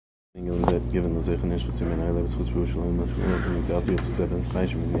Given the Zechanish was in I was crucial and the Alti to 7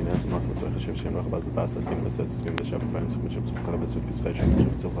 Spanish and as much as I should share about the past thing that sets in the shop friends which is kind of a super special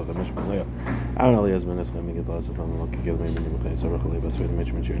so for the mission layer. Only as many as coming at us from what together in the place or really was with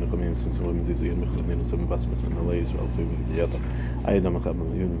management in the community since women is in the some batsmen in the lays or to the other. I don't have a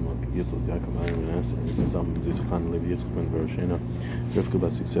union you to the command and some this can live yet when version of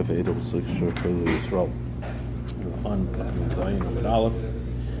Rifka Sef 8 or 6 short Israel on Zion with Aleph.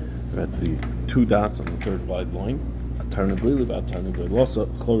 We're at the two dots on the third wide line. Tarnagli about Tarnagli Losa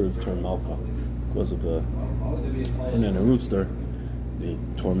Choriv Tor Malka. Because of the and a rooster, the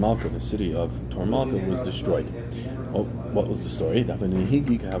Tor Malka, the city of Tor Malka, was destroyed. Oh, what was the story? When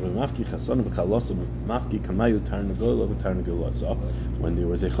there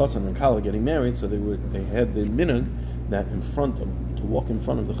was a chasan and kala getting married, so they had the minhag that in front of to walk in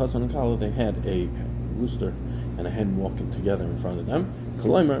front of the chasan and kala, they had a rooster and a hen walking together in front of them.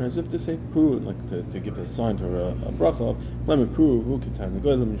 Kalimer, as if to say, prove, like to give a sign for a bracha. Kalimer, prove who can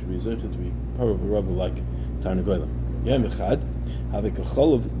tarnagoyim should be zeichet to be part of a rabbi like tarnagoyim. Yom echad have a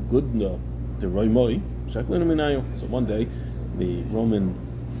kachol of gudna de roimoi shaklinu minayu. So one day, the Roman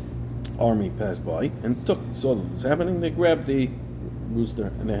army passed by and saw what was happening. They grabbed the rooster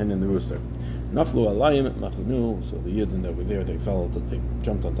and the hen and the rooster. Naflu alayim machlinu. So the yidden that were there, they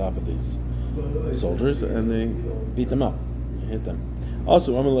jumped on top of these soldiers and they beat them up, hit them.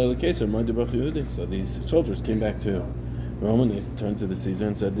 Also, so these soldiers came back to Rome and they turned to the Caesar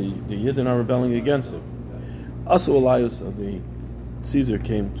and said the Yidden are rebelling against him. Also, Elias of the Caesar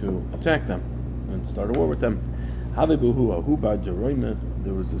came to attack them and start a war with them. There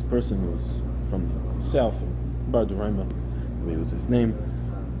was this person who was from the south, Bar Duraima, was his name.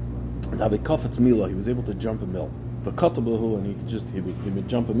 He was able to jump a mill. And he would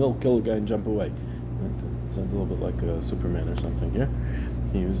jump a mill, kill a guy, and jump away. It sounds a little bit like Superman or something here.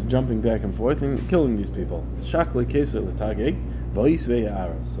 He was jumping back and forth and killing these people. So the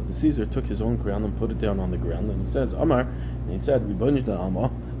Caesar took his own crown and put it down on the ground, and he says, Amar, and he said,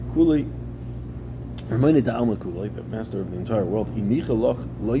 Kuli, reminded the Alma Kuli, the master of the entire world, he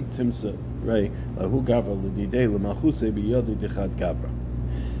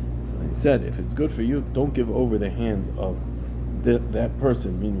said, if it's good for you, don't give over the hands of that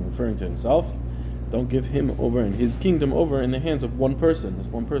person, meaning referring to himself. Don't give him over and his kingdom over in the hands of one person. This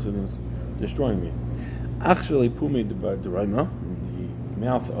one person is destroying me. Actually, Pumi de Bar Duraima, the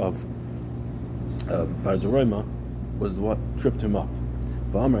mouth of Bar Duraima, was what tripped him up.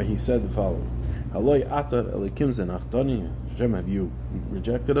 V'amar, he said the following: Haloi ata elikim zenachtani. Hashem, have you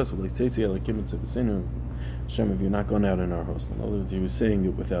rejected us? Hashem, have you not gone out in our host? In other words, he was saying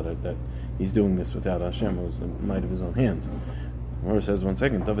it without it, that he's doing this without Hashem. It was the might of his own hands. The Gemara says, one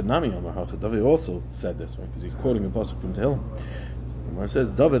second, David Nami Amar Hacha. David also said this, right? Because he's quoting a pasuk from Tehillim. So the Gemara says,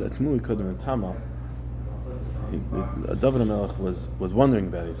 David Atmui Kodem Tama. David HaMelech was wondering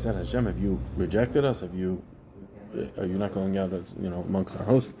about it. He said, Hashem, have you rejected us? Are you not going out amongst our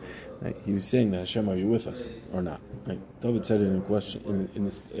hosts? Right? He was saying that, Hashem, are you with us or not? Right? David said it in a question,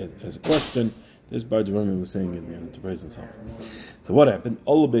 as a question. This Bar Duraima was saying it to praise himself. So what happened?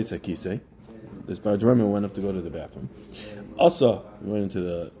 All the Beis HaKisei. This Bar Duraima went up to go to the bathroom. Also, he went into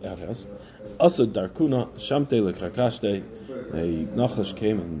the outhouse. Also, Darkuna Shamte Lekrakashte. A Nachash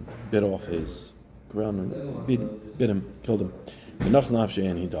came and bit off his crown and bit him, killed him. And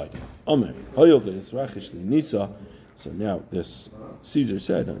he died. Omer Hoyov Rachish Nisa. So now this Caesar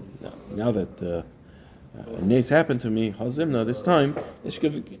said, now that Nace happened to me, Hazimna, this time,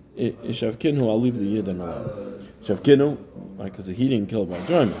 Ishavkinu, I'll leave the Yidden alone. Shavkinu, right, because he didn't kill Bar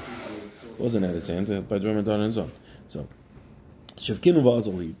Duraima. It wasn't at his hand, Bar Duraima died on his own. So, Shavkinu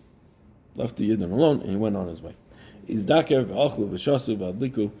Vazal, he left the Yidden alone and he went on his way. Izdaker, V'achlu, V'shasu,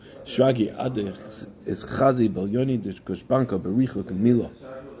 V'adliku, Shragi, Adech, Ischazi, Belyoni, Dishkushbanka, Berichuk, and Mila.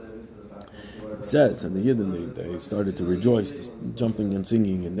 It says, and the Yidden, they started to rejoice, jumping and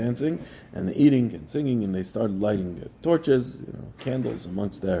singing and dancing, and the eating and singing, and they started lighting torches, candles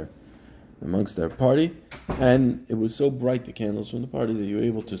amongst their party, and it was so bright, the candles from the party, that you were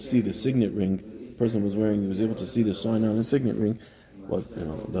able to see the signet ring the person was wearing. He was able to see the sign on the signet ring, what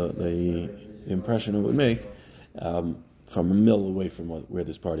the impression it would make from a mill away from where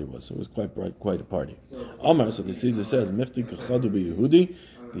this party was. So it was quite bright, quite a party. Amar, so the Caesar says, Mechti kachadu b'Yehudi.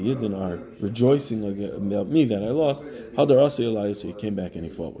 The Yidden are rejoicing about me that I lost. Hadar Asi Elias, so he came back and he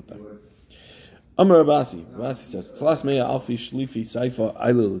fought with them. Amar Abasi says, Tlas Meya Alfi Shlifi Saifa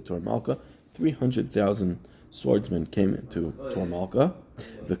Ailil Tor Malka. 300,000 swordsmen came into Tor Malka.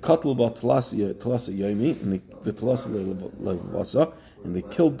 The Katl ba Tlasa Yomi and the Tlasa Levasa, and they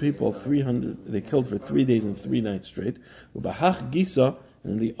killed people 300. They killed for 3 days and 3 nights straight. Ubahach Gisa,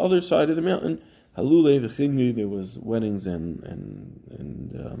 And on the other side of the mountain, halule v'chigni, there was weddings and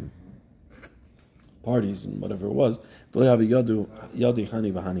parties and whatever it was. Yadi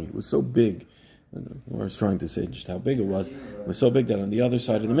hani v'hani. It was so big. I was trying to say just how big it was. It was so big that on the other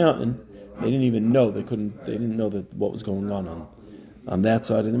side of the mountain, they didn't even know. They didn't know that what was going on that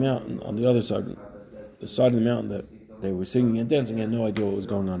side of the mountain. On the other side, the side of the mountain that they were singing and dancing, had no idea what was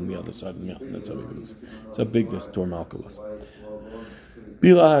going on the other side of the mountain. That's how big it was. That's how big this Tor Malka was.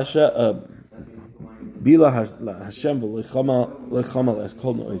 Bila Hashem v'lechamal es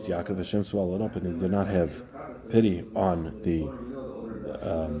kol nois Yaakov. Hashem swallowed up, and he did not have pity on the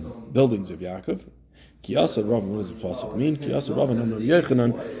buildings of Yaakov. Kiyasa Ravin, what does the pasuk mean? Kiyasa Ravin and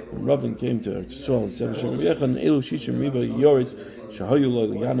Yechanan. When Ravin came to Israel, he said, "Hashem Yechanan elu shishim riba yoris shahayu lo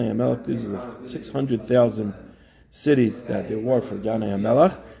Yanei Hamelach." These are the 600,000 cities that there were for Yanei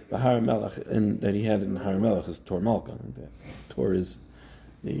Hamelach. The Har Hamelach, and that he had in Har Hamelach is Tor Malka. Tor is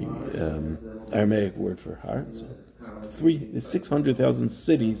the Aramaic word for Har. So 600,000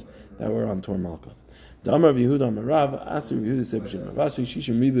 cities that were on Tor Malka. The Amar of Yehuda Amarav, Asir Yehuda said, Mavasi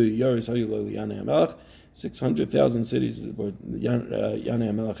Shishim Ribu Yaris Hayul Yanei Hamelach. 600,000 cities where Yanei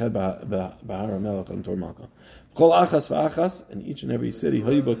Hamelach had Bahar Hamelach and Tor Malka. Chol Achas v'Achas, and each and every city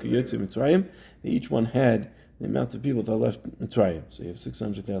Hayubak Yotze Mitzrayim. Each one had the amount of people that left Mitzrayim. So you have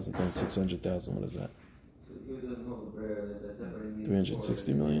 600,000 times 600,000. What is that?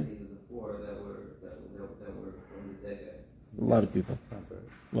 360 million. A lot of people. Sounds right.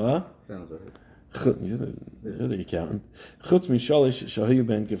 What? Sounds right. You're the accountant. Chutz mishalish shahiyu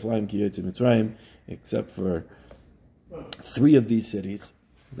ben kiflayim ki yotze Mitzrayim, except for 3 of these cities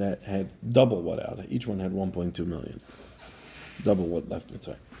that had double what out. Each one had 1.2 million. Double what left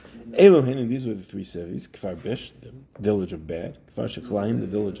Mitzrayim. Elohim, and these were the 3 cities: Kfar Bish, the village of bad; Kfar Shechlayim, the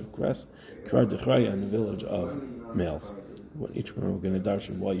village of Kres; Kfar Dechraya, and the village of males. What each one we're going to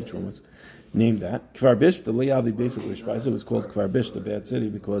darshan why each one was named that. Kfar Bish, the Le'avi basically Shpaisa was called Kfar Bish, the bad city,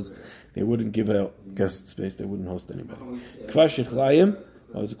 because they wouldn't give out guest space, they wouldn't host anybody. Kfar Shechlayim,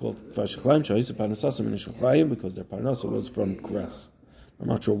 why was it called Kfar Shechlayim? Shahisa Parnasasim in Shechlayim, because their Parnasa was from Kres. I'm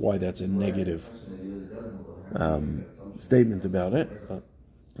not sure why that's a negative statement about it, but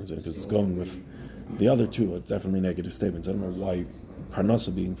because it's going with the other 2 are definitely negative statements. I don't know why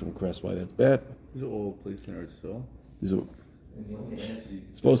Parnasa being from Kres, why that's bad. These are all placed in Eretz Yisrael. These are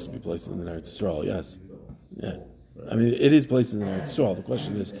supposed to be places in the Eretz Yisrael, yes. Yeah. I mean, it is places in the Eretz Yisrael. The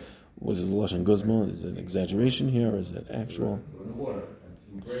question is, was it Lashon Guzma? Is it an exaggeration here, or is it actual?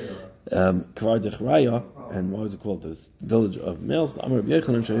 Kvar Dechraya, and why was it called the village of males? The Amar of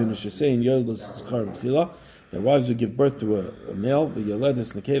Yechanan Shayun Shesein Yolos Zchar B'Tchila. Their wives would give birth to a male, the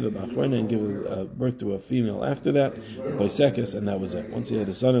Yeledes Nekeva B'Achrona, and give birth to a female after that, by Sekis, and that was it. Once he had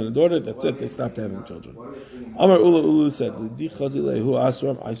a son and a daughter, that's it, they stopped having children. Amar Ulu said,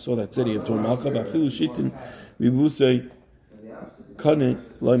 I saw that city of Tor Malka, B'Afilu Shitin, Vibusei Kanin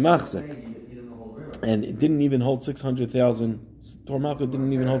Loi Machzek. And it didn't even hold 600,000, Tor Malka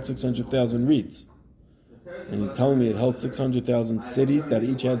didn't even hold 600,000 reeds. And you're telling me it held 600,000 cities that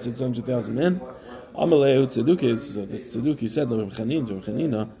each had 600,000 men? Amalei Tzeduki, so the Tzeduki said to Reb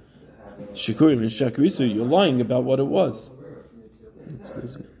Chanina, Shikurim and Shakrisu, you're lying about what it was.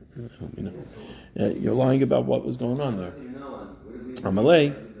 You're lying about what was going on there.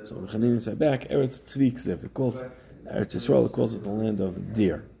 Amalei, so Reb Chanina said back, Eretz Tzvi Ksev, it calls Eretz Yisrael, it calls it the land of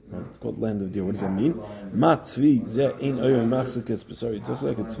deer. Right? It's called land of deer. What does that mean? Ma tzvi ze ein oyer machzekes b'sari. Just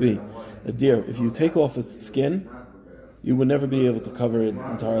like a tzvi, a deer. If you take off its skin, you would never be able to cover it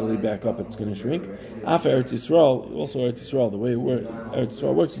entirely back up. It's going to shrink. After Eretz Yisrael, also Eretz Yisrael, the way Eretz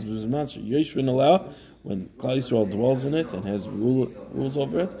Yisrael works is Yeshvin allow, when Klal Yisrael dwells in it and has rules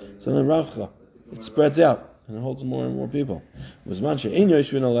over it. So then Ravcha, it spreads out and it holds more and more people. When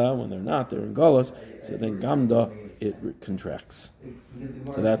they're not, they're in Galus. So then Gamda, it contracts.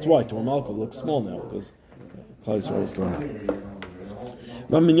 So that's why Tor Malka looks small now, because Klal Yisrael is torn out.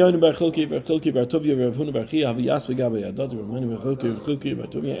 We're all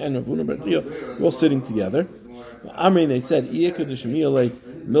sitting together. They said, does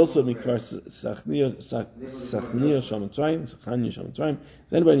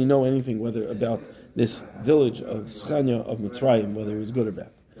anybody know anything whether about this village of Schania of Mitzrayim, whether it was good or bad?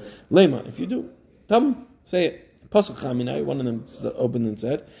 Lema, if you do, tell me, say it. Pasuk Chaminai, one of them opened and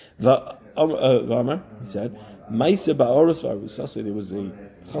said, V'amar, he said, Maisa ba'oros v'arusa, so there was a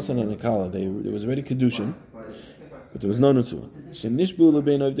chasan and a kala, there was already kedushin, but there was no nutzuah. Shenishbu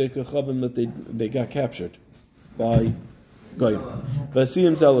lebein ovdei kachavim, that they got captured by goyim.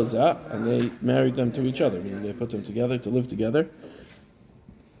 V'asiyim zelazah, and they married them to each other, meaning they put them together to live together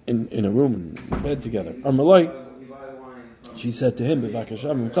in a room, in bed together. Armalai, she said to him, I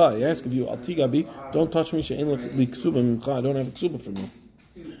ask of you, Al-Tigabi, don't touch me, I don't have a ksuba from you.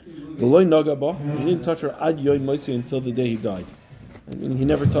 He didn't touch her ad yoy moitzi until the day he died. I mean, he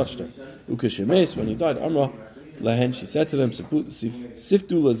never touched her. Ukeshemes, when he died, Amra Lahen, she said to them,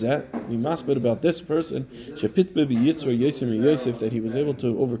 Siftu lazeh, we must bet about this person, Shepit bebi Yitzra Yosef, that he was able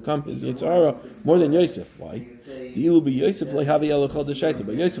to overcome his Yitzhara more than Yosef. Why? But Yosef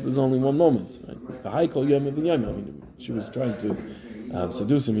was only one moment. Right? I mean, she was trying to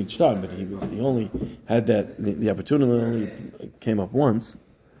seduce him each time, but he only had that, the opportunity only came up once.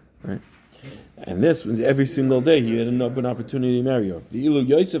 Right? And this was every single day he had an opportunity to marry her.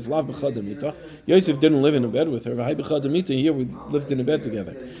 Yosef didn't live in a bed with her. Here we lived in a bed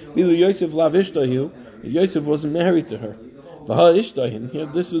together. Yosef wasn't married to her. Here,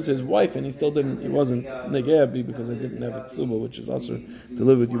 this was his wife, and he wasn't negabi because I didn't have ksuba, which is also to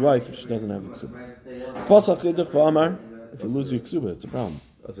live with your wife if she doesn't have ksuba. If you lose your ksuba, it's a problem.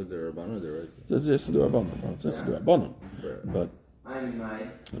 That's a derabana, right? It's just a derabana. It's just a derabana. But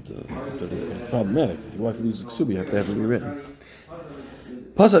it's problematic. If your wife loses ksuba, you have to have it rewritten.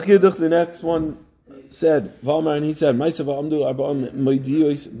 Pasach Yidduch, the next one said, Valmar, and he said, Maisa v'amdu arba'am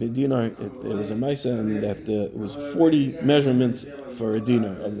moidiyos b'dinar. It was a Maisa, and that it was 40 measurements for a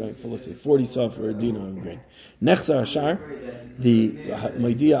dinar of grain. Let's say 40 saw for a dinar of grain. Nechzar Ashar, the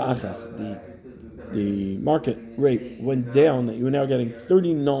moidiya achas, the market rate went down. That you were now getting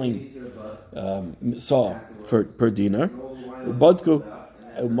 39 saw per dinar. Badku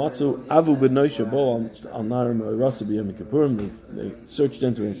Matzu Avu Benoisha Bo al Narim Rasa B'Yom Kippurim. They searched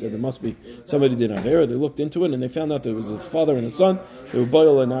into it and said there must be somebody did Avera. They looked into it and they found out there was a father and a son. They were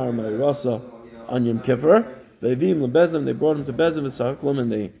Boil and Narim Rasa on Yom Kippur. They vim lebezim. They brought him to Bezim v'Saklam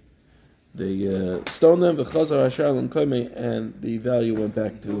and they stoned them. V'Chazar Hashar l'Mkoimei, and the value went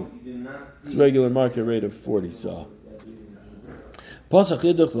back to its regular market rate of 40 saw. Pasach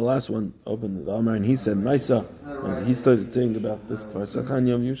Yidduch, the last one, opened the Amar, and he said, Maisa, and he started saying about this for Sachan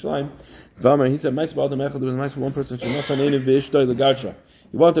Yom Yerushalayim. V'Amar, he said, Maisa b'Adam Echad, there was Maisa one person, Shemasan Einev v'Ishtoi l'Garsha.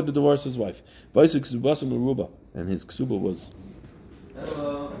 He wanted to divorce his wife. V'Isuk Ksubasim l'Ruba, and his ksuba was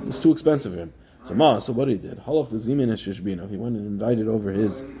too expensive for him. So what he did, Halach l'Zimin Eshishbino, he went and invited over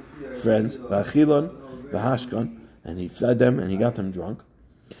his friends, V'Achilon, V'Hashkan, and he fed them and he got them drunk.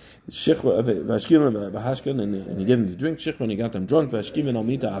 And he gave them to drink shikha, and he got them drunk. And he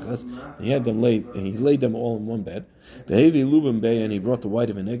had them laid, and he laid them all in one bed. And he brought the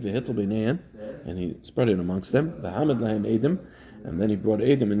white of an egg, and he spread it amongst them. And then he brought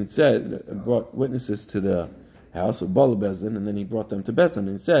Adam, and it said, brought witnesses to the house of Bala Bezdin, and then he brought them to Bezdin, and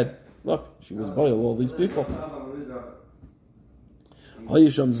he said, look, she was boil all these people. There was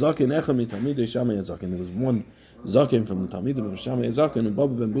one Zakim from the Talmidim of Shamay Zakin, and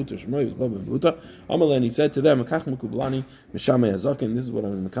Baba ben Buta, Shemai was Baba ben Buta. Amalei, and he said to them, Akach Mukublani, Mishamay Zakin, this is what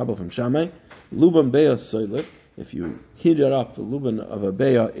I'm Makabal from Shamay. Luban Beya Soilet, if you heat it up, the Luban of a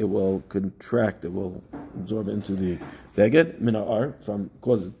Beya, it will contract, it will absorb into the Beged, Mina'ar,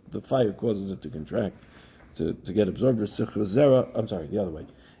 the fire causes it to contract, to get absorbed. I'm sorry, the other way.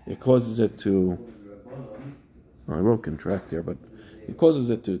 It causes it to, I wrote contract here, but it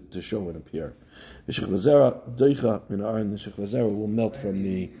causes it to show and appear. The shechvazera will melt from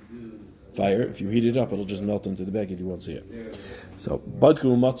the fire. If you heat it up, it'll just melt into the bag and you won't see it. So,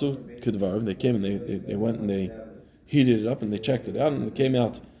 Badku Matzu Kidvar, they came and they went and they heated it up and they checked it out and it came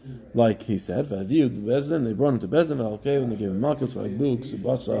out like he said. They brought him to Bezdin, and they gave him Malchus, and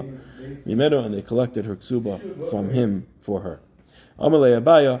they collected her ksuba from him for her. Amalei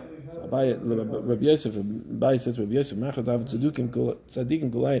Abaya, Rabbi Yosef, said to Rabbi Yosef, Tzadikim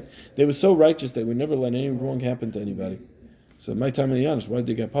Kulayit, they were so righteous they would never let any wrong happen to anybody. So my time in the Yanish, why did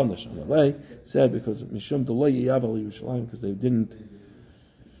they get punished? Amalei said because Mishum Delay Yaval Yerushalayim, because they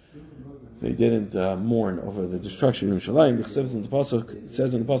didn't mourn over the destruction of Yerushalayim. It says in the pasuk,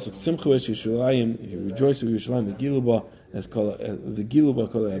 Simchu es Yerushalayim, you rejoice over Yerushalayim, the Giluba as the Giluba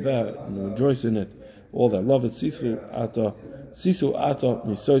kol Aveh, and rejoice in it, all that love it. Sisu ata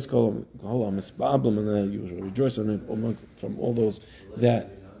misois kol misbablim, and then you will rejoice on it from all those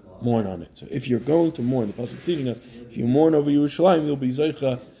that mourn on it. So if you're going to mourn, the pasuk is teaching us, if you mourn over Yerushalayim, you'll be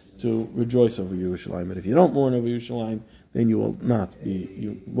zeicha to rejoice over Yerushalayim. But if you don't mourn over Yerushalayim, then you won't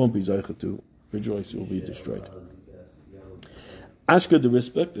be zeicha to rejoice. You will be destroyed. Ashka the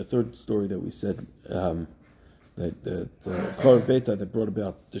Rispek, the third story that we said, that Charav Beta that brought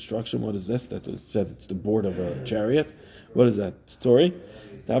about destruction. What is this? That it said it's the board of a chariot. What is that story?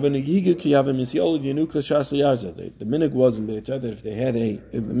 The minig was in Beta that if the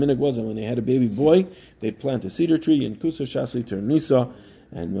minig was that when they had a baby boy, they'd plant a cedar tree in Kusa Shasli Ter Nisa,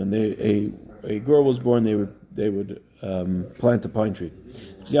 and when a girl was born, they would plant a pine tree.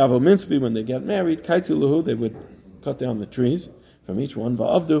 When they get married, they would cut down the trees from each one,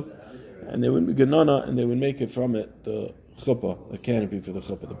 and they would be ganana, and they would make it from it the chuppah, the canopy for the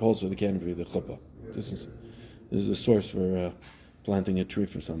chuppah, the poles for the canopy of the chuppah. This is a source for planting a tree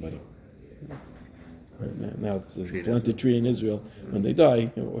for somebody. Right now it's a planted tree in Israel. When they die,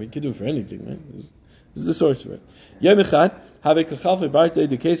 or you could do it for anything, right? This is the source for it. Yom Echad, have a kachalfe birthday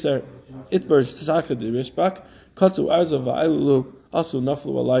the Kesar itber sacha de rishbak katzu arza va'ilulu asu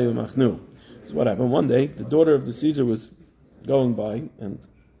naflu alayu machnu. So what happened? One day, the daughter of the Caesar was going by, and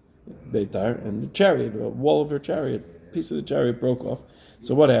Beitar, and the chariot, a wall of her chariot, piece of the chariot broke off.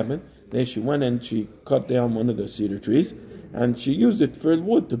 So what happened? Then she went and she cut down one of the cedar trees, and she used it for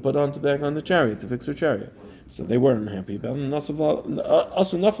wood to put back on the chariot, to fix her chariot. So they weren't happy about it. So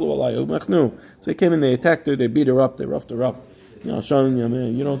they came in, they attacked her, they beat her up, they roughed her up. Showing them,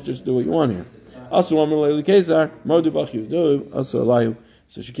 you don't just do what you want here.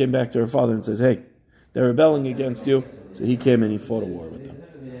 So she came back to her father and says, hey, they're rebelling against you. So he came and he fought a war with them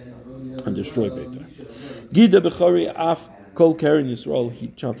and destroyed Beitar. Gida Bechari Af Kol Karen Yisrael, he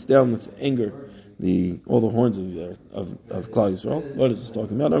chops down with anger all the horns of Klal Yisrael. What is this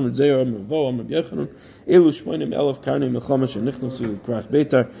talking about? Amr Zeir, Amr Vo, Amr Yechonun, Elu Shmoinim Elef Karnei Mechomash and Nichnasu Krach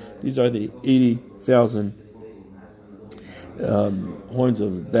Beitar. These are the 80,000 horns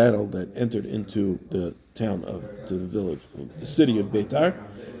of battle that entered into the to the village, the city of Beitar.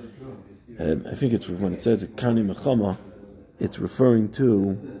 And I think it's when it says Karnei Mechama, it's referring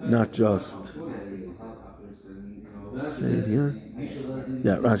to not just. Say it here.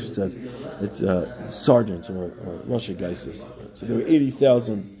 Yeah, Rashi says it's sergeants or Russia Geises. So there were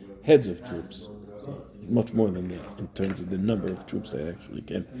 80,000 heads of troops, so much more than that in terms of the number of troops that actually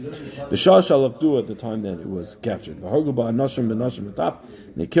came. The Shah Shalabdu at the time that it was captured.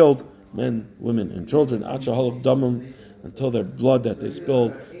 They killed men, women, and children until their blood that they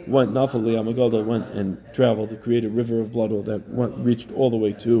spilled went went and traveled to create a river of blood that reached all the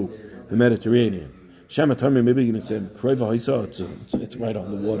way to the Mediterranean. Shamatarmi, maybe you're going to say it's right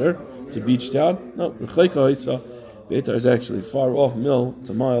on the water. It's a beach town. No, Beitar is actually far off mil. It's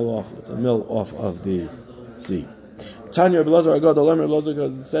a mile off. It's a mil off of the sea. Tanya Belazar Agad Alamer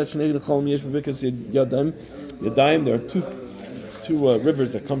Belazar says Shnei Nechol Yesh Bikas Yadayim. There are two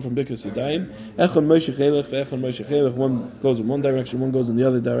rivers that come from Bikas Yadayim. Echon Moshe Chelech, Echon Moshe Chelech. One goes in one direction, one goes in the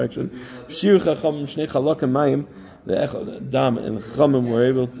other direction. Shir Chacham Shnei Chalakim Mayim. The Echad Dam and Chamim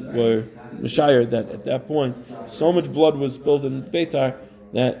were Meshayir that at that point so much blood was spilled in Beitar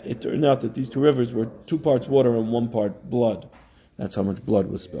that it turned out that these two rivers were 2 parts water and 1 part blood. That's how much blood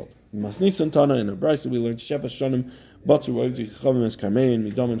was spilled. Masni Santana in a Brisa we learned Shefa Shonim Batzu Oivzi Chamim Es Karmein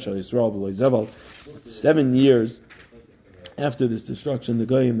Midaman Shal Yisrael B'Loi Zeval. 7 years after this destruction, the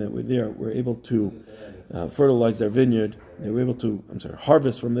Goyim that were there were able to fertilize their vineyard. They were able to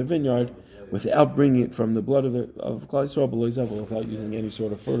harvest from their vineyard without bringing it from the blood of Klal Yisrael B'Loi Zeval, without using any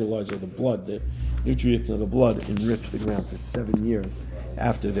sort of fertilizer. The blood, the nutrients of the blood, enriched the ground for 7 years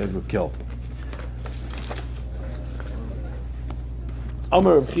after they were killed.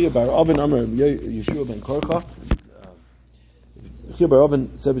 Amar of Chia bar Oven, Amar of Yeshua ben Korcha. Chia bar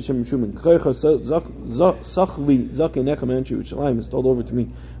Oven said B'Shem Yeshua ben Korcha, Sachli Zaki Nechem Anshe Yerushalayim is told over to me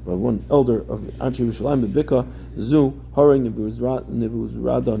by one elder of Anshe Yerushalayim, B'Bika Zu Horing Nevuz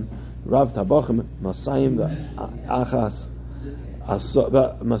Radon Rav Tabachim Masayim v'Achas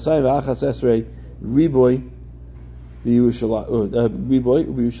Esrei Riboy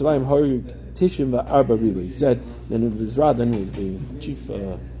B'Yerushalayim Horig Tishim v'Arba Riboy. He said, then it was Radon was the chief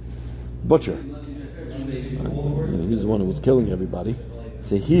butcher. He was the one who was killing everybody.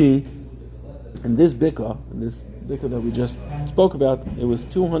 So he, in this bika that we just spoke about, it was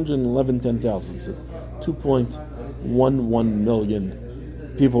 211,000. So 2.11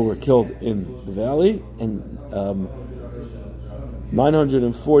 million people were killed in the valley, and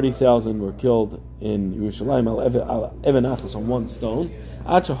 940,000 were killed in Yerushalayim al Even Achas, on one stone.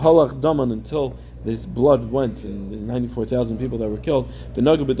 Acha halach daman, until this blood went from the 94,000 people that were killed. The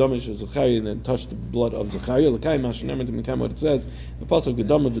Nagu b'damish of Zechariah, and then touched the blood of Zechariah. L'kai mashenemer to mekam, what it says, the pasuk the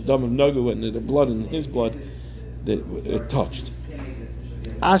dam of Nagu, and the blood in his blood that it touched.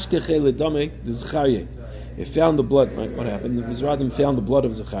 Ashkechei l'dameh the Zechariah. It found the blood. Right, what happened? The Vizradim found the blood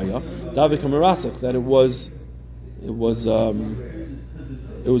of Zechariah. Davik hamarasach, that it was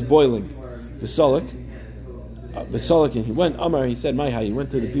boiling. The Sullik, and he went. Amar, he said, "Maiha." He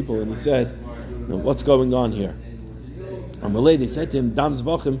went to the people and he said, "What's going on here?" Amalei, they said to him, "Dam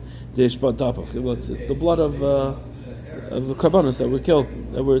zvachim deishpat tapach." It's the blood of of the karbanos that were killed,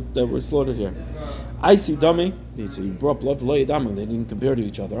 that were slaughtered here. I see dummy. He brought blood to lay dam, and they didn't compare to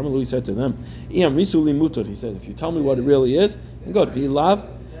each other. He said to them, "Iam risuli mutar." He said, "If you tell me what it really is, then good. If you love,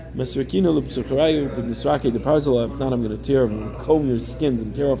 Mesrakina l'psucharayu b'misrake the parzala. If not, I'm going to tear, I'm going to comb your skins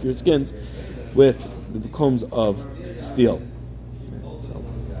and tear off your skins with the combs of steel."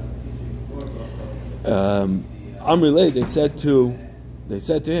 Amrilei, they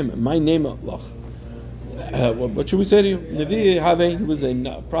said to him, "My name Allah." What should we say to you? Nevi Have, he was a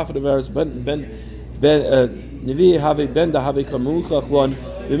prophet of ours. Nevi Have ben da Have kamucha chlon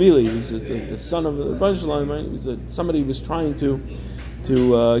b'mili. He was the son of the Rebbeinu Shalom. Right? He was somebody who was trying to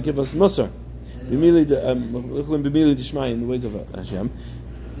give us musar. B'mili d'shmai in the ways of Hashem.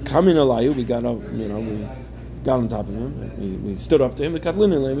 Coming alayu, we got up. We got on top of him. We stood up to him. We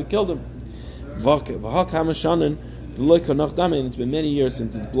killed him. It's been many years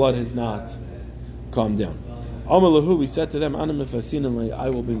since his blood has not calmed down. We said to them, I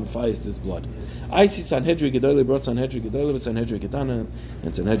will be mephias this blood. I see Sanhedrin Gedolah brought Sanhedrin Gedolah with Sanhedrin Ketana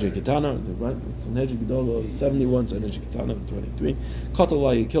and Sanhedrin Ketana, right? Sanhedrin Gedolah 71, Sanhedrin Ketana 23.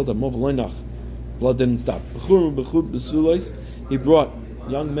 Katalai, he killed a Movaloinach. Blood didn't stop. He brought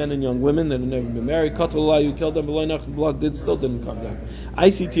young men and young women that had never been married. Katalai, you killed them, Movaloinach, blood still didn't come down. I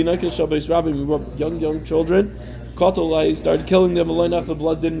see Tinaka Shabbos Rabbi, we brought young children. Katalai started killing them, Movaloinach, the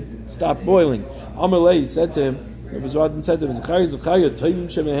blood didn't stop boiling. Amalei said to him, it was Radin said to him,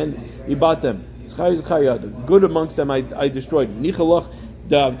 he bought them. The good amongst them I destroyed. You want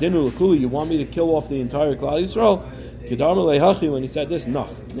me to kill off the entire Klal Yisrael? When he said this, now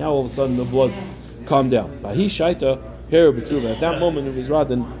all of a sudden the blood calmed down. At that moment it was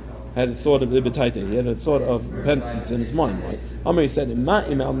Radin had a thought of libetaita. He had a thought of repentance in his mind. Right? Amar, he said, and not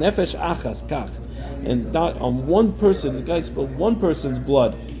on one person, the guy spilled one person's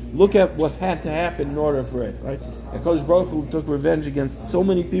blood. Look at what had to happen in order for it, right? HaKadosh Baruch Hu took revenge against so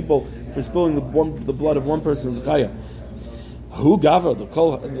many people for spilling the blood of one person's chaya. Who gava the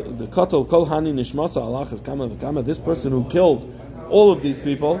katal kol hani nishmasa alachas kama v'kama. This person who killed all of these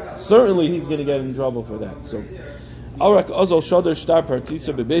people, certainly he's going to get in trouble for that. So, Arak Azal Shadar Shtar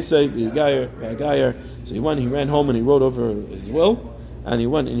Partisa Bebese Megayer. So he ran home and he wrote over his will, and he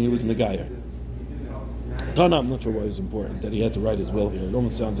went and he was Megayer. Tana, I'm not sure why it was important that he had to write his will here. It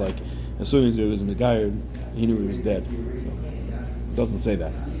almost sounds like as soon as he was Megayer, he knew he was dead. So it doesn't say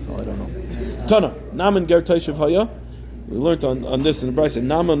that, so I don't know. Tana, Naaman Ger Toshav Haya. We learned on this in the Brisa.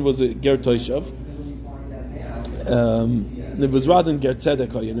 Naaman was a Ger Toshav. Nevuzradan Ger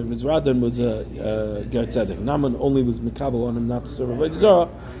Tzedek Haya. Nevuzradan was a Ger Tzedek. Naaman only was Mekabel on him not to serve Avodah Zarah.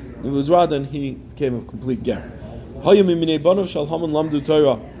 Nevuzradan, he became a complete Ger. Haya Miminei Banov Shal Haman Lamdu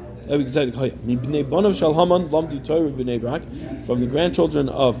Torah. From the grandchildren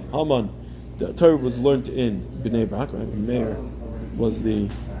of Haman, the Torah was learned in Bnei Brak. Right? Meir was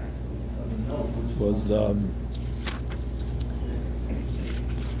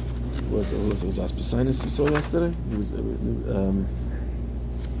Aspasinus you saw yesterday. It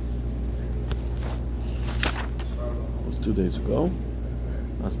was 2 days ago.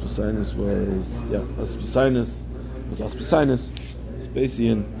 Aspasinus was Aspasinus.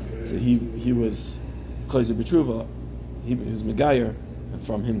 Spasian. So he was Chayzer B'Truva, he was Megayer, and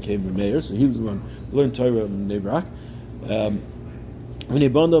from him came Meir. So he was the one who learned Torah in Nebrak. When he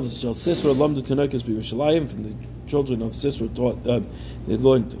bond of Sisra Lamdu Tanokas B'Yerushalayim, from the children of Sisra taught they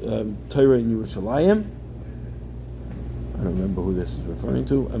learned Torah in Yerushalayim. I don't remember who this is referring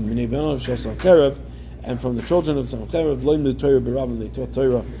to. And from the children of Sancherev, learned Torah b'Rabbim, they taught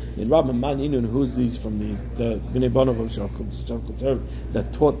Torah in Rabbim. Man Inun, who's these from the Bnei Banav of Shalchotzerev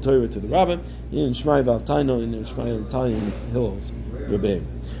that taught Torah to the Rabbim? In Shmai Valtaino, in Shmai Valtaino Hills, Rebbeim.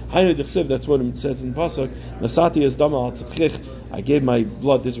 Hainu Dechsev, that's what it says in Pasuk. Nasati es dama al tzachich. I gave my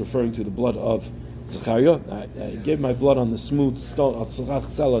blood. This is referring to the blood of Zechariah. I gave my blood on the smooth stone, on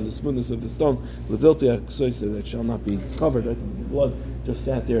the smoothness of the stone. Levilti achsoise, that shall not be covered. The blood just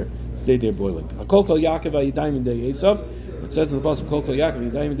sat there. Stayed there boiling. Kol kol Yaakov Yidayim Dei Esav. It says in the Pasuk Kol kol Yaakov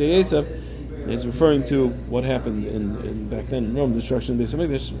Yidayim Dei Esav is referring to what happened in back then in Rome, destruction of the Beis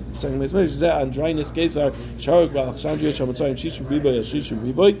Hamikdash. Second Beis Hamikdash. Zeh Andrinus Kesar Sharok B'Alexandria Shamatzayim Shishim Riboy Shishim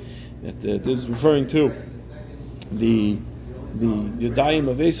Riboy. That is referring to the Daim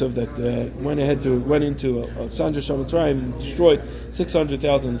of Esav that went into Alexandria Shamatzayim and destroyed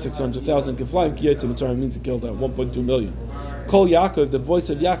 600,000 Keflaim Kiyetz Mitzrayim means it killed 1.2 million. Kol Yaakov, the voice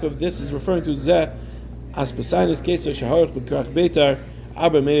of Yaakov, this is referring to Zeh Aspasinus Kesar Shaharach B'Krach Beitar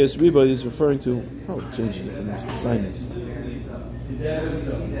Abba Meis Riba is referring to changes it from Aspasinus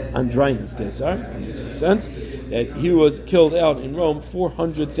Andrinus Kesar, makes sense that he was killed out in Rome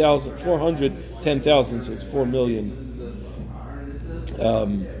 410,000, so it's 4 million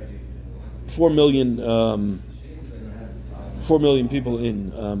 4 million 4 million people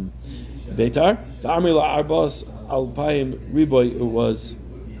in Beitar. The Amri Arbas Alpayim Riboy, it was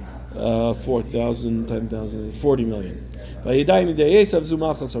 4,000, 10,000, 40 million. Yadayim De'esav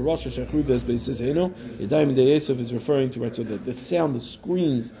Zumachas HaRosh HaShachruves Beisisenu. Yadayim De'esav is referring to, right, so the sound, the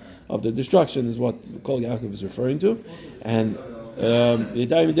screams of the destruction is what Kol Yaakov is referring to. And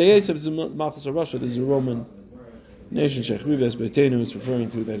Yadayim De'esav Zumachas HaRosh, this is a Roman nation. Shachruves Beitenu is referring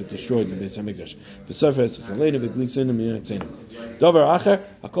to that it destroyed the Beis HaMikdash. V'sarfes Chalena V'glitzinu Miyatzenu. Davar Acher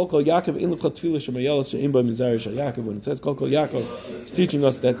HaKol Kol Yaakov In L'chot Tefillah Shemayelas She'im Ba Mizari Shal Yaakov. When it says Kol Kol Yaakov, it's teaching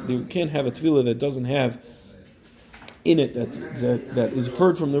us that you can't have a tefillah that doesn't have in it that is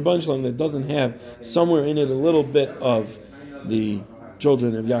heard from the Rebbeinu Shalom, that doesn't have somewhere in it a little bit of the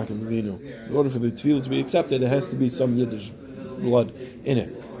children of Yaakov Avinu. In order for the tefillah to be accepted, there has to be some Yiddish blood in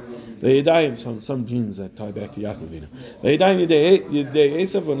it. The Yedayim, some genes that tie back to Yaakov Avinu. The Yedayim Yedei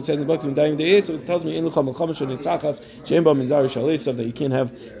Esav, when it says in the Bhakti Yedayim Yedei Esav, it tells me in L'cham L'cham Shenitzachas She'em Ba Mizari Shal Esav, that you can't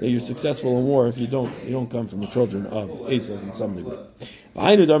have, that you're successful in war if you don't come from the children of Esav in some degree.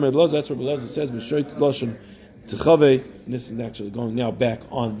 Behind the Darmei Belaz, that's where Belaz says B'shoit Lashon Techave. This is actually going now back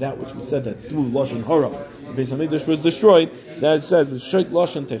on that which we said, that through Lashon Hara the Beis HaMikdash was destroyed. That it says B'shoit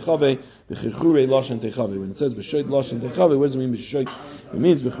Lashon Techave B'chichure Lashon Techave. When it says B'shoit Lashon Techave, what does it mean B'shoit? It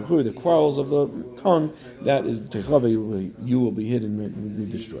means B'chichure, the quarrels of the tongue. That is Techave, you will be hidden and will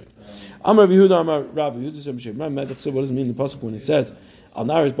be destroyed. Amar Yehuda Amar Rav Yehuda said, what does it mean in the pasuk when it says Al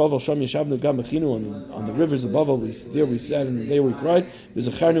Naris Bavel Sham Yeshavnu Gam Mechinu, on the rivers of Bavel there we sat and there we cried.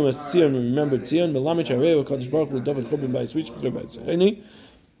 V'zacharnu es Tzion, we remembered Tzion. Melamich Harei Kadosh Baruch Hu David Chubin by Switch B'Tzacheni.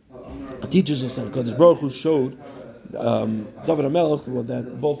 It teaches us that Kadosh Baruch Hu showed David HaMelech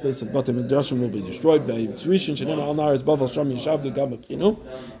that both places of Batim and Drashim will be destroyed by Rishon. Shenan Al Naris Bavel Sham Yeshavnu Gam Mechinu.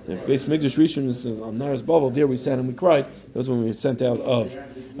 The base Mikdash Rishon is Al Naris Bavel. There we sat and we cried. That was when we were sent out of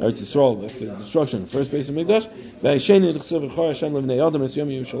Eretz Yisrael after the destruction. First base of Mikdash. And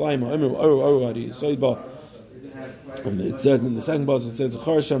it says in the second verse, it says,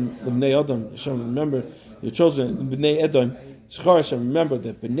 remember your children, B'nei Edom, remember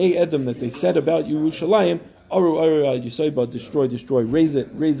that B'nei Edom, that they said about Yerushalayim, destroy, raise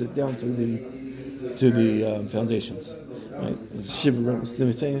it down to the foundations. Right?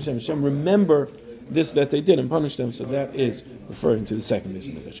 Hashem, remember this that they did and punish them. So that is referring to the second base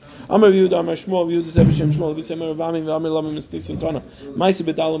of Mikdash. Amar Yehuda Amar Shmuel Yehuda said B'Shem Shmuel V'Semer V'Amim V'Amir Lamim Mistis Tana Ma'aseh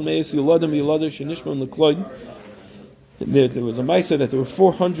B'Dalam Meis Yoladim Yolader Shenishma L'Kloid. There was a ma'aseh that there were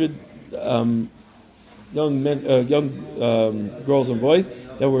 400 young girls and boys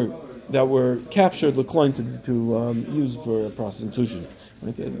that were captured L'Kloid to use for prostitution,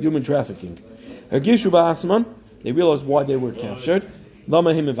 like human trafficking. Hergishu Ba'atzman, they realized why they were captured.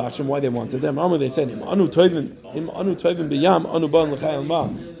 Why they wanted them. They said, if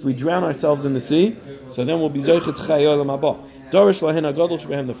we drown ourselves in the sea, so then we'll be Zoichet Chai Olam Haba. Darish Lahen HaGadol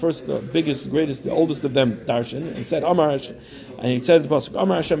Shbehem, the first, the biggest, the greatest, the oldest of them, Darshan, and said, Amar Hashem, and he said in the pasuk,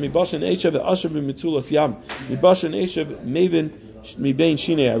 Amar Hashem, Mibashan Eshev Asher B'Mitzulas Yam, Mibashan Eshev Mevin Mibein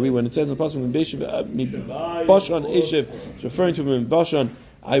Shinei Ari, when it says in the pasuk, Mibashan Eshev, it's referring to Mibashan,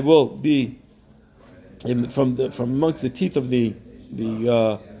 I will be from amongst the teeth of the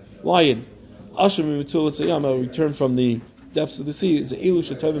lion. Asher Mitzulas Yam, I will return from the depths of the sea. Is Elu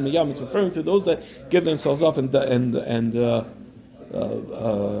Shetovim Yam. It's referring to those that give themselves up and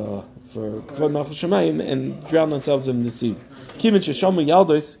for Kvod Malchus Shemayim and drown themselves in the sea. Kivin Sheshamu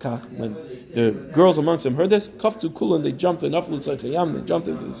Yaldos Kach, when the girls amongst them heard this, Kaftu Kulan, they jumped in Naflu Tzaychayam, they jumped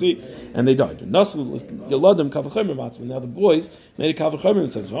into the sea and they died. Nasu Yaladim Kavachomer Matzman. Now the boys made a Kavachomer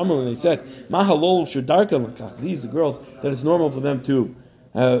themselves. And they said, Mahalol Shudarkan Lakach. These are the girls that it's normal for them to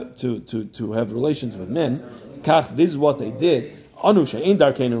have relations with men. Kach, this is what they did. Anu she'ein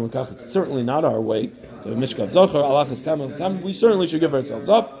darkeinu l'kach. It's certainly not our way. We certainly should give ourselves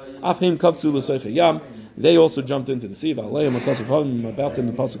up. Afhim kavtzu l'soicha yam. They also jumped into the sea. About them, the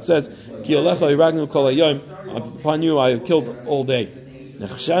pasuk says, Ki alecha iragnu kol hayom. Upon you I have killed all day.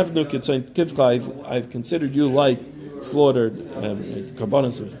 I've considered you like slaughtered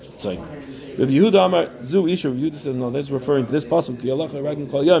karbanos of tzayim. Rabbi Yehuda Amar Zu Isha. Rabbi Yehuda says, no, this is referring to this pasuk. Ki alecha iragnu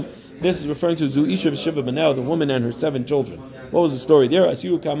kol hayom. This is referring to Zu Isha V'Shiva B'Nao, the woman and her 7 children. What was the story there?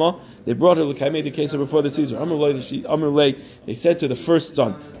 Asiyu Kama, they brought her L'Kaimei the case before the Caesar. Amrulay, they said to the first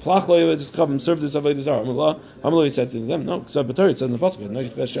son, Plach Lo Yevet Chavim, serve this Avodah Zarah. Amrulay said to them, no, Ksav B'Torah, it says in the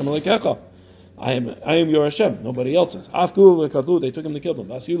pasuk, I am your Hashem, nobody else's. Afku V'Katlu, they took him to kill him.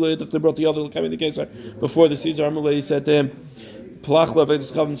 Asiyu they brought the other L'Kaimei the case before the Caesar. Amrulay said to him, Plach Lo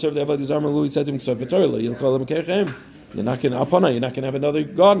Yevet Chavim, serve the Avodah Zarah. Amrulay said to him, Ksav B'Torah, you'll call him Kerchem. You're not going to have another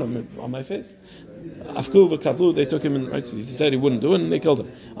God on my face. Afku v'katlu, they took him in, right? He said he wouldn't do it, and they killed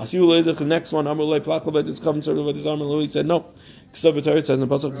him. Asiu the next one, Amrulay Plakal, this comes sort of with his Amrulay. He said no. It says in the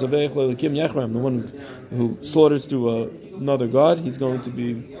pasuk, the one who slaughters to another god, he's going to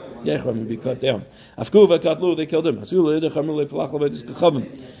be Yechram and be cut down. Afku v'katlu, they killed him. Asiu leidach Amrulay Plakal, this kachavim.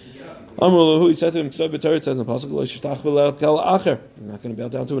 Amrullah, he said to him, it says in the pasuk, you're not going to bow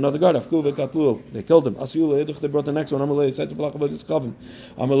down to another god. Afku v'katlu, they killed him. Asiu leidach, they brought the next one. Amrullah, he said to Plakal, this kachavim.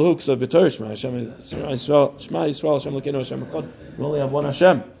 Amrullah, Shema Yisrael, Hashem Lekenu, Hashem Echad. We only have one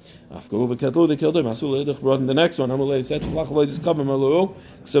Hashem. Afku v'katlu, they killed him. Asiu leidach brought in the next one. Amrullah, he said to Plakal, this kachavim. Amrullah,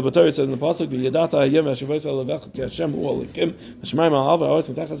 says in the pasuk, V'yadata hayem v'ashivayis alevecha ki Hashem hu alikim v'shmayim ha'al v'ha'aretz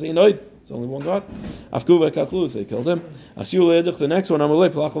v'tachas ha'inoid. There's only one God. Afku v'katlu, they killed him. Asiu leidach, the next one. Amrullah,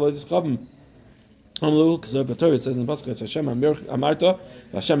 Plakal, this kachavim. It says in the pasuk, Hashem Amarta,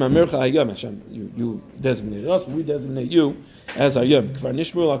 Hashem Amircha Hayom. Hashem, you designated us, we designate you as Hayom. Kvar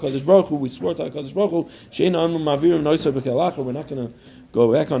Nishmur HaKadosh Baruch Hu, we swore to HaKadosh Baruch Hu, Shein Anu Mavirim Noisa B'Kelacha. We're not going to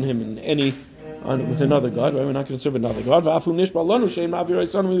go back on him with another God, right? We're not going to serve another God. V'afu Nishbar Lanu Shein Mavirim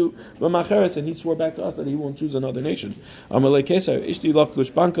Sanu V'Macheres, and he swore back to us that he won't choose another nation. Amalei Kesar Ishti Lach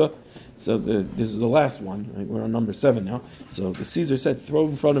Klushbanka. So this is the last one. Right? We're on number 7 now. So the Caesar said, "Throw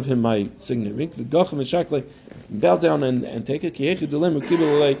in front of him my signet ring. Bow down and take it." So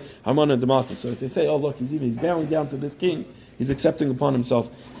if they say, "Oh look, he's bowing down to this king. He's accepting upon himself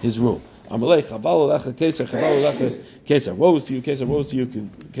his rule." Woe is to you, Caesar. Woe is to you,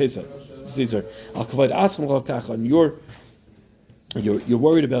 Caesar. Caesar. You're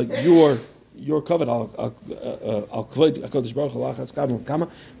worried about your covet. I'll kavod HaKadosh Baruch Hu lachas kama.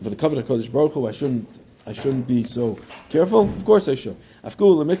 For the covet of HaKadosh Baruch Hu, I shouldn't be so careful. Of course I should.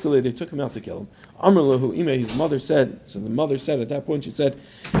 Afku l'miktale, they took him out to kill him. Amr lahu ime, his mother said. So the mother said at that point, she said,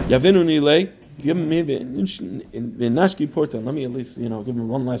 Yavinu nilei, give me nashki porta. Let me at least give him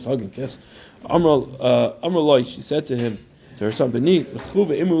one last hug and kiss. Amr loy, she said to him, to her son Beni,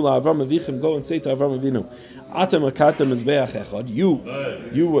 l'chuva imru la Avram Avichim, go and say to Avram Avinu, Atem akatem mizbeach echad. You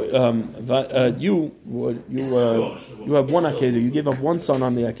have one akeda. You gave up one son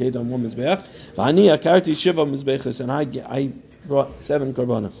on the akeda on one mizbeach. V'ani akarti shiva mizbeachos, and I brought 7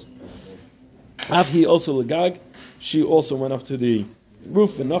 korbanos. Avhi also legag. She also went up to the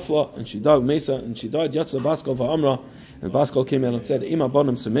roof in Nafla, and she died Mesa, and she died Yatsa Baskal va'amra, and Baskal came out and said, Ima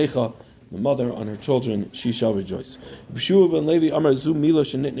banim semecha. The mother on her children, she shall rejoice. When it says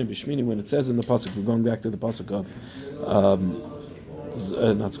in the pasuk, we're going back to the pasuk of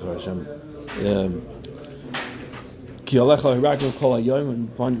not Zechar Hashem.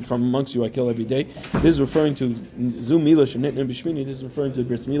 From amongst you I kill every day. This is referring to Zum Mila Shenitnim Bishmini. This is referring to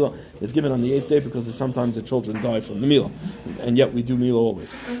Bris Mila. It's given on the 8th day because sometimes the children die from the Mila, and yet we do Mila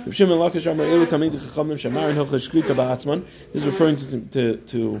always. This is referring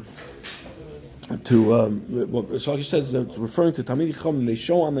what Shalkish says, it's referring to Tamid Chacham. They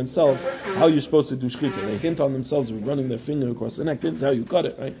show on themselves how you're supposed to do shchita. They hint on themselves with running their finger across the neck. This is how you cut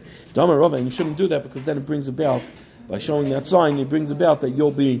it, right? Damar Rava, and you shouldn't do that because then it brings about, by showing that sign, it brings about that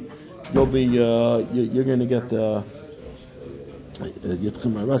you're going to get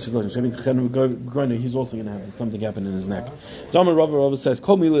he's also going to have something happen in his neck. Damar Rava says,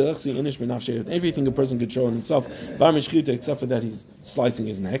 everything a person could show on himself, except for that he's slicing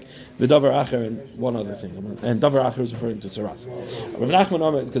his neck. The davar acher and one other thing, and davar acher is referring to saras. Rav Nachman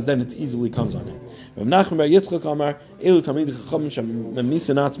Amar, because then it easily comes on him. Rav Nachman Bar Yitzchak Amar, Elu Tamid Chacham Shem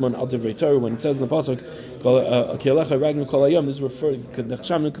Memisin Atzman Al Divrei Torah. When it says in the pasuk, Kielecha Ragnu Kol Hayom, this is referring to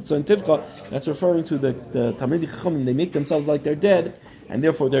that's referring to the Tamid Chacham. They make themselves like they're dead, and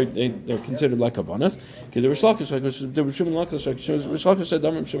therefore they're considered like Kabbanas. The Rish Lakish said,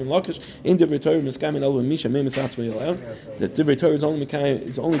 Damar Shimon Lakish in Divrei Torah Miskamin El Misha Memis Atzvei Elam. That Divrei Torah is only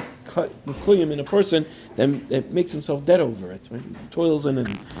Mekuyim in a person that makes himself dead over it, right? He toils in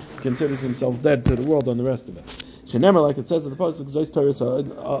and considers himself dead to the world on the rest of it. Shenemer, like it says in the pasuk,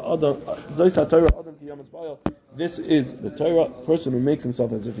 this is the Torah, person who makes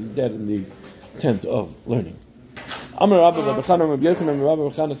himself as if he's dead in the tent of learning. Amar Rabba Rabbachanan Rabbi Yochanan Rabbi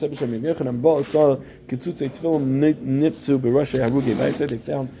Rabbachanan said B'Shem Rabbi Yochanan Bo saw Ketzutzei Tefillim Niptu B'Roshei Harugei. They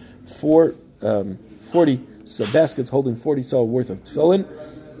found 40 baskets holding 40 saw worth of tefillin,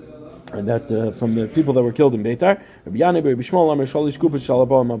 and that from the people that were killed in Beitar. Rabbi Yanai Rabbi Shmuel Amar Shalish Kupas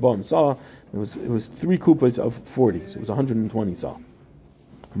Shalabam Abam saw it was 3 kupas of 40, so it was 120 saw.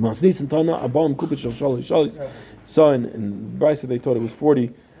 Masnis and Tana Abam Kupas Shalish saw in Brisa they thought it was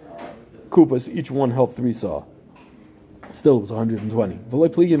 40 kupas, each one held 3 saw. Still, it was 120.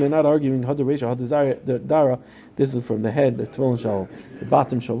 They're not arguing. This is from the head. The tefillin shal, the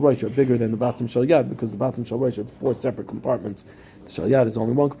bottom shal roish are bigger than the bottom shal yad, because the bottom shal roish are 4 separate compartments. The shal yad is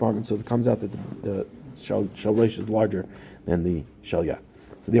only 1 compartment, so it comes out that the shal roish is larger than the shal yad.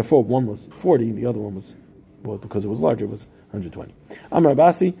 So therefore, one was 40, the other one was because it was larger, it was 120. Amar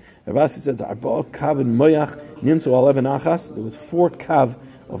Abasi says, there was 4 kav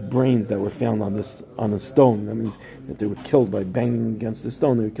of brains that were found on a stone. That means that they were killed by banging against the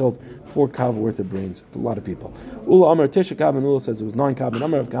stone. They were killed 4 kav worth of brains. A lot of people. Ula Amar Tisha kav, and Ula says it was 9 kav. And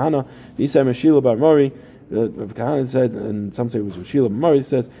Amar of Kahana, Yisai Meshila Bar Mori. Rav Kahana said, and some say it was Meshila Bar Mori,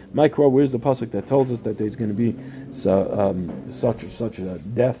 says, Mikra, where's the pasuk that tells us that there's going to be such a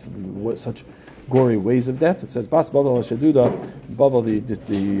death, such gory ways of death? It says, Bas Bavel Shaduda, Bavel, the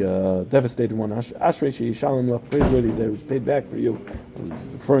devastated one, Ashrei Sheishalim Lach, praiseworthy, that it was paid back for you. It was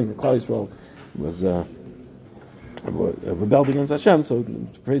referring to Klal Yisrael was rebelled against Hashem, so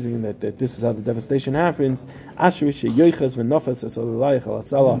praising that this is how the devastation happens. Ashrei Sheyoichas V'nafas Esalayich Al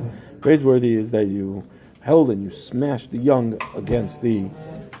Asala, praiseworthy is that you held and you smashed the young against the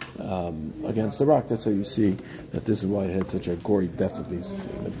rock. That's how you see that this is why it had such a gory death of these.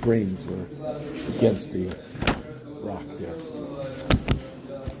 The brains were against the rock there.